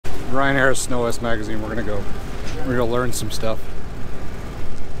Ryan Harris, SnoWest magazine. We're gonna learn some stuff.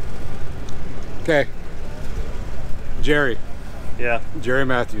 Okay. Jerry. Yeah. Jerry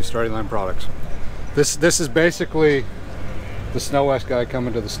Mathews, Starting Line Products. This is basically the SnoWest guy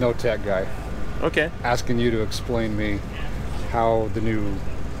coming to the SnowTech guy. Okay. Asking you to explain me how the new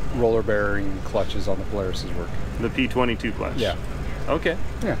roller bearing clutches on the Polaris work. The P22 clutch. Yeah. Okay.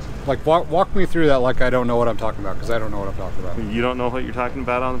 Yeah. Like walk me through that like I don't know what I'm talking about, because I don't know what I'm talking about. You don't know what you're talking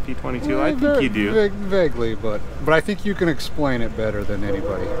about on the P22? I think you do. Vaguely, but I think you can explain it better than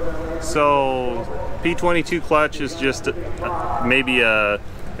anybody. So P22 clutch is just maybe a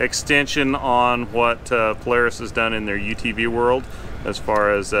extension on what Polaris has done in their UTV world, as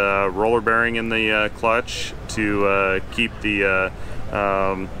far as roller bearing in the clutch to keep the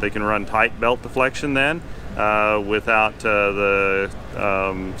they can run tight belt deflection then without the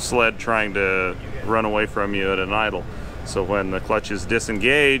sled trying to run away from you at an idle. So when the clutch is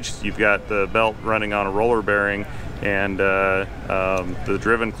disengaged, you've got the belt running on a roller bearing, and the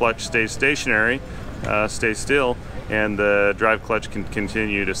driven clutch stays stationary, stays still, and the drive clutch can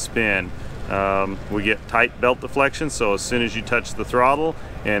continue to spin. We get tight belt deflection, so as soon as you touch the throttle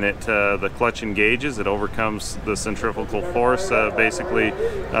and the clutch engages, it overcomes the centrifugal force, basically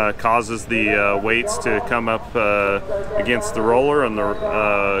causes the weights to come up against the roller and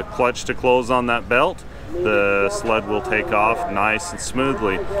the clutch to close on that belt. The sled will take off nice and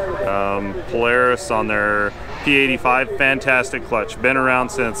smoothly. Polaris on their P85, fantastic clutch, been around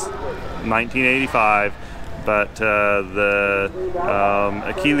since 1985. But the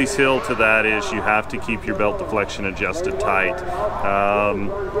Achilles heel to that is you have to keep your belt deflection adjusted tight.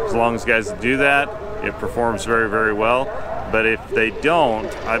 As long as guys do that, it performs very, very well. But if they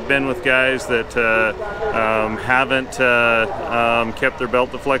don't, I've been with guys that haven't kept their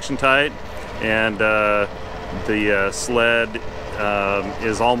belt deflection tight, and the sled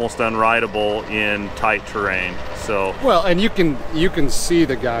is almost unrideable in tight terrain. So well, and you can see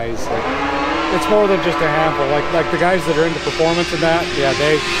the guys. It's more than just a handful. Like the guys that are into performance and that, yeah,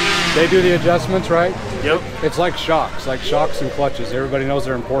 they do the adjustments, right? Yep. It's like shocks and clutches. Everybody knows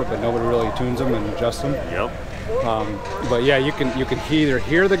they're important, but nobody really tunes them and adjusts them. Yep. But yeah, you can either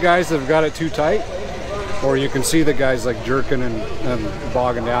hear the guys that have got it too tight, or you can see the guys like jerking and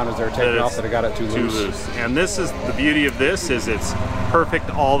bogging down as they're taking off that have got it too loose. And this is the beauty of this, is it's perfect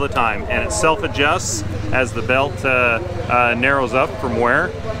all the time, and it self-adjusts as the belt narrows up from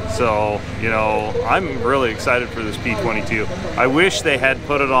wear. So, you know, I'm really excited for this P22. I wish they had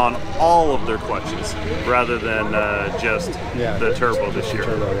put it on all of their clutches rather than just the turbo this year.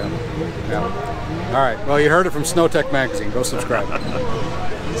 Turbo, yeah. All right, well, you heard it from SnoTech magazine. Go subscribe.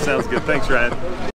 Sounds good. Thanks, Ryan.